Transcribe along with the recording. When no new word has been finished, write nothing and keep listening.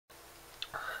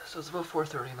So it's about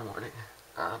 4:30 in the morning.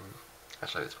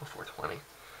 Actually, it's about 4:20.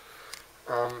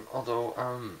 Although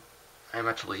I'm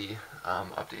actually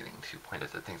updating to point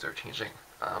out that things are changing.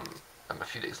 I'm a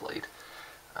few days late.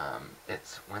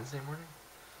 It's Wednesday morning.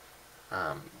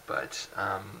 But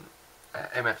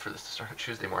I meant for this to start on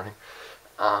Tuesday morning.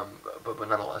 But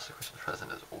nonetheless, the Christmas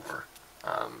present is over.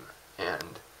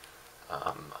 And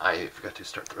I forgot to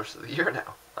start the rest of the year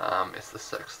now. It's the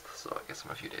 6th, so I guess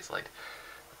I'm a few days late.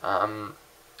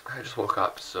 I just woke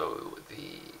up, so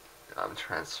the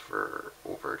transfer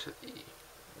over to the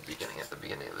beginning at the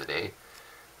beginning of the day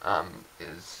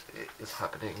is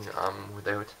happening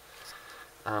without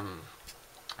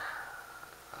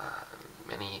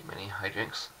many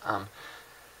hijinks.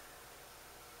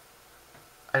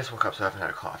 I just woke up, so I haven't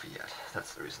had a coffee yet.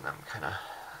 That's the reason I'm kind of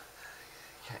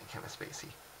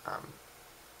spacey.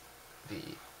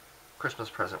 The Christmas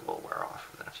present will wear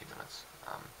off within a few minutes.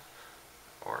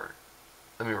 Or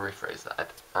let me rephrase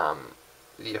that.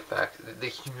 The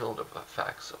cumulative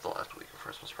effects of the last week of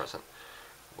Christmas present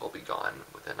will be gone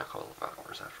within a couple of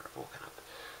hours after I've woken up.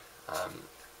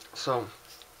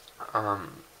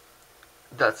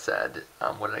 That said,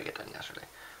 what did I get done yesterday?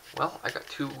 Well, I got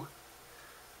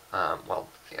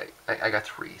I got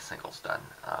 3 singles done,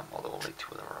 although only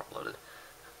 2 of them are uploaded.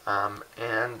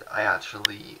 And I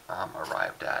actually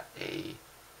arrived at a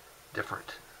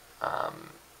different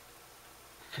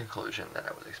conclusion than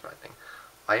I was expecting.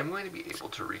 I am going to be able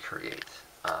to recreate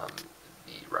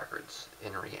the records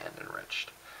in Re and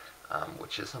Enriched,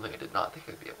 which is something I did not think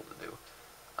I'd be able to do.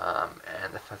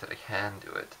 And the fact that I can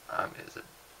do it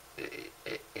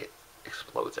it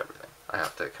explodes everything. I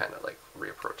have to kind of like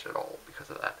reapproach it all because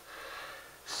of that.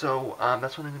 So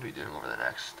that's what I'm going to be doing over the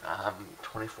next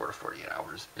 24 to 48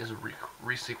 hours, is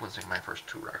resequencing my first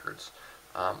 2 records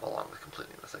along with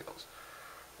completing the singles.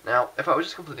 Now, if I was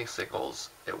just completing singles,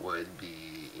 it would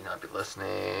be, I'd be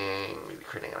listening, maybe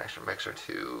creating an extra mix or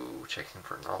 2, checking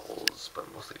for nulls,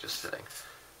 but mostly just sitting.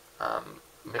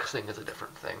 Mixing is a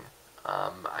different thing.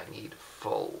 I need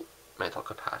full mental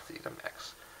capacity to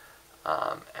mix.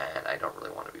 And I don't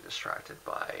really want to be distracted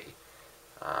by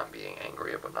being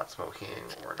angry about not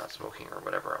smoking or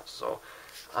whatever else. So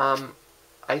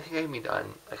I think I can be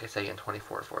done, like I say, in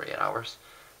 24 to 48 hours.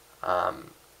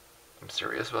 I'm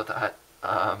serious about that.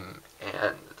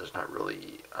 And there's not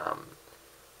really,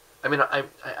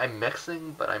 I'm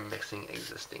mixing, but I'm mixing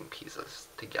existing pieces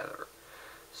together.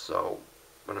 So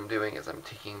what I'm doing is I'm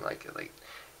taking like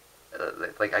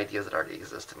ideas that already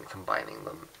exist and combining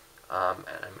them, and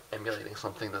I'm emulating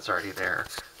something that's already there.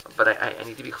 But I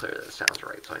need to be clear that it sounds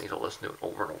right, so I need to listen to it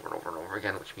over and over and over and over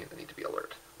again, which means I need to be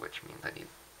alert, which means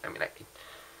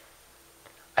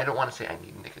I don't want to say I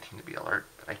need nicotine to be alert,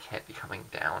 but I can't be coming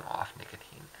down off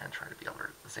nicotine and try to be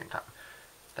alert at the same time.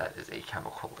 That is a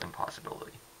chemical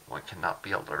impossibility. One cannot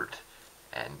be alert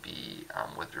and be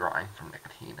withdrawing from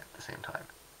nicotine at the same time.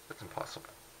 It's impossible.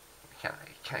 It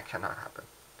cannot happen.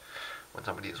 When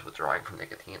somebody is withdrawing from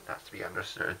nicotine, it has to be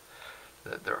understood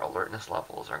that their alertness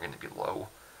levels are going to be low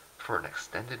for an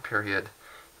extended period.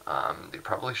 They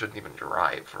probably shouldn't even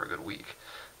drive for a good week.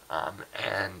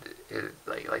 And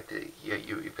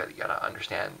you've got to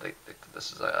understand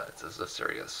this is a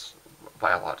serious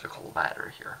biological matter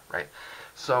here, right?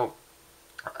 So,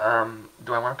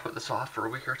 do I want to put this off for a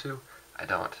week or 2? I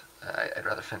don't. I'd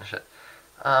rather finish it.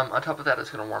 On top of that, it's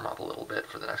going to warm up a little bit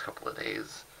for the next couple of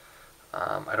days.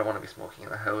 I don't want to be smoking in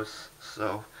the house,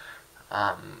 so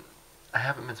I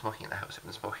haven't been smoking in the house. I've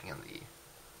been smoking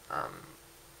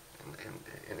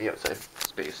in the outside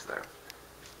space there.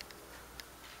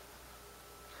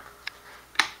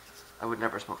 I would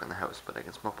never smoke in the house, but I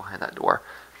can smoke behind that door.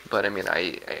 But I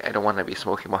don't want to be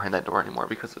smoking behind that door anymore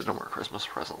because there's no more Christmas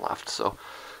present left. So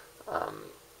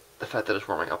the fact that it's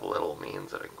warming up a little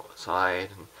means that I can go outside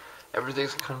and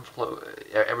everything's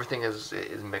everything is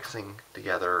mixing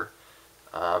together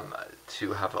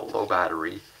to have a low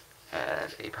battery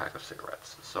and a pack of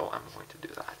cigarettes. So I'm going to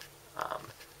do that.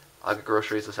 I'll get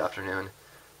groceries this afternoon.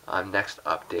 Next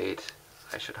update,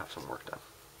 I should have some work done.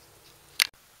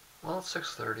 Well, it's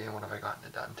 6:30, and what have I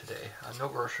gotten done today? No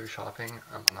grocery shopping.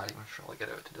 I'm not even sure I'll get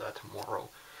out to do that tomorrow.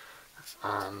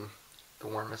 The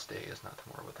warmest day is not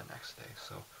tomorrow, but the next day.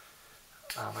 So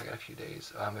I got a few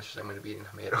days. It's just I'm going to be eating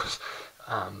tomatoes.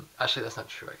 Actually, that's not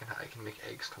true. I can make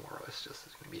eggs tomorrow. It's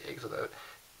going to be eggs without.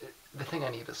 The thing I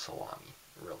need is salami.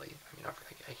 Really,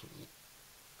 I can eat.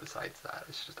 Besides that,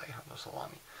 it's just I have no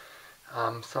salami.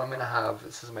 So I'm going to have.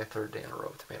 This is my 3rd day in a row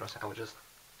of tomato sandwiches.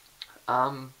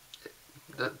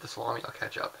 The salami I'll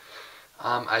catch up.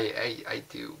 I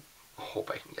do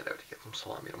hope I can get out to get some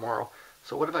salami tomorrow.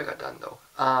 So what have I got done though?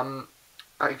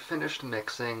 I finished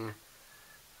mixing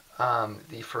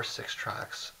the first 6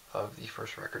 tracks of the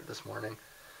first record this morning.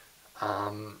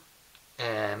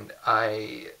 And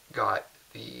I got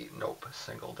the Nope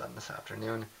single done this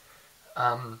afternoon.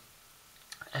 And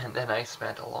then I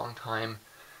spent a long time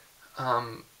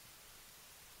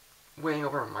weighing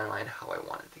over in my mind how I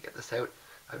wanted to get this out.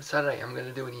 I've decided I am going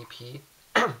to do an EP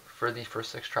for the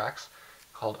first 6 tracks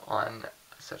called On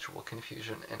Sexual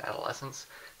Confusion in Adolescence.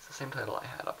 It's the same title I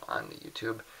had up on the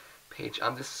YouTube page.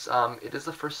 It is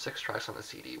the first 6 tracks on the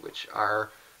CD, which are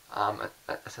a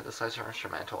synthesizer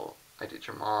instrumental, I Did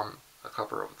Your Mom, a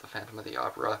cover of The Phantom of the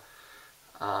Opera,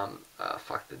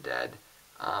 Fuck the Dead,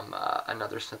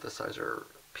 another synthesizer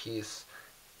piece,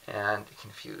 and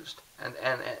Confused.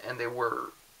 And they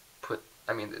were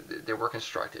they were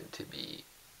constructed to be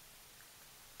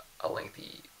a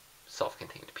lengthy,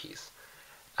 self-contained piece.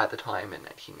 At the time in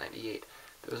 1998,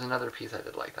 there was another piece I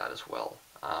did like that as well,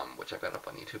 which I got up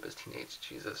on YouTube as Teenage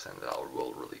Jesus, and that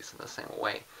will release in the same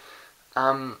way.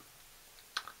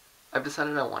 I've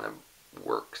decided I want to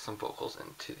work some vocals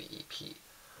into the EP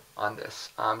on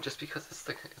this, just because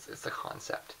it's the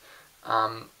concept.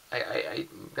 I'm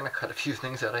gonna cut a few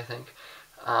things out, I think,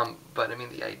 but I mean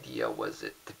the idea was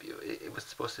it was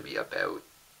supposed to be about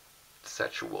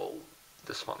sexual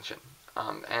dysfunction,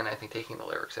 and I think taking the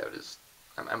lyrics out is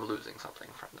I'm losing something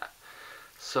from that.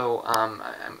 So I'm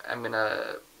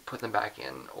gonna put them back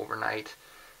in overnight,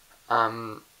 but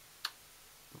I'm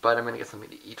gonna get something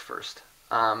to eat first.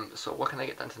 So what can I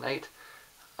get done tonight?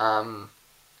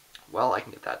 Well, I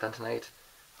can get that done tonight.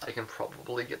 I can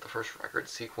probably get the first record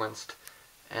sequenced,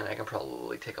 and I can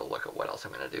probably take a look at what else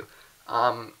I'm gonna do.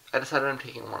 I decided I'm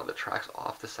taking one of the tracks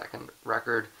off the second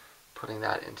record, putting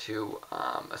that into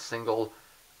a single.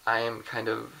 I am kind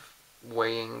of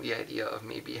weighing the idea of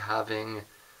maybe having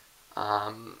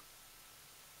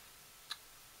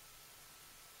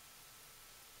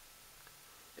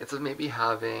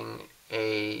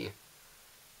a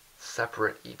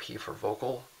separate EP for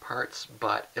vocal parts,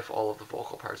 but if all of the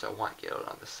vocal parts I want get out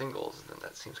on the singles, then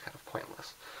that seems kind of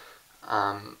pointless.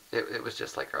 It was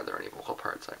just like, are there any vocal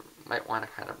parts I might want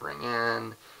to kind of bring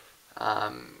in?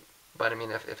 But I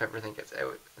mean, if everything gets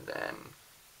out, then,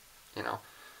 you know,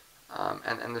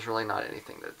 and there's really not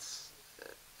anything that's,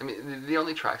 I mean, the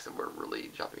only tracks that were really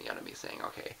jumping out at me saying,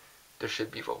 okay, there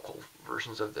should be vocal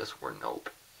versions of this were Nope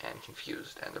and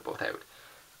Confused, and they're both out.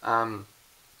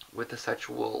 With the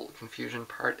sexual confusion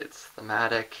part, it's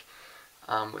thematic.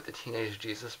 With the Teenage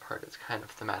Jesus part, it's kind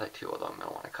of thematic too, although I'm going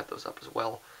to want to cut those up as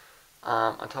well.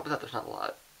 On top of that, there's not a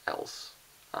lot else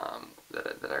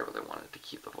that I really wanted to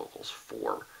keep the vocals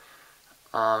for.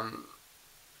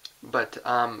 But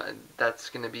that's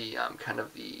going to be kind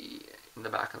of in the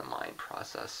back of the mind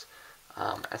process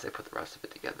as I put the rest of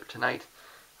it together tonight.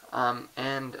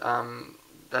 And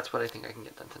that's what I think I can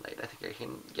get done tonight. I think I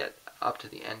can get up to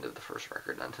the end of the first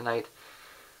record done tonight,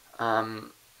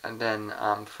 and then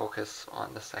focus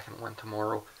on the second one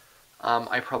tomorrow.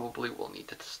 I probably will need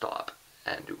to stop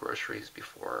and do groceries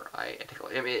before I take a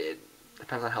look. I mean, it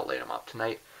depends on how late I'm up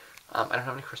tonight. I don't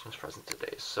have any Christmas presents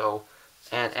today, so,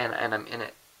 and I'm in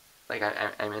it, like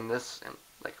I'm in this, and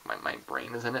like my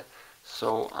brain is in it,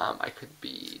 so I could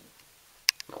be,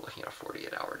 looking at a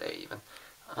 48-hour day even.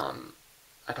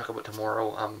 I talk about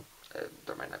tomorrow,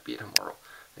 there might not be a tomorrow,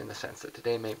 in the sense that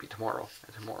today may be tomorrow,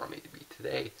 and tomorrow may be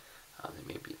today. It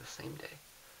may be the same day.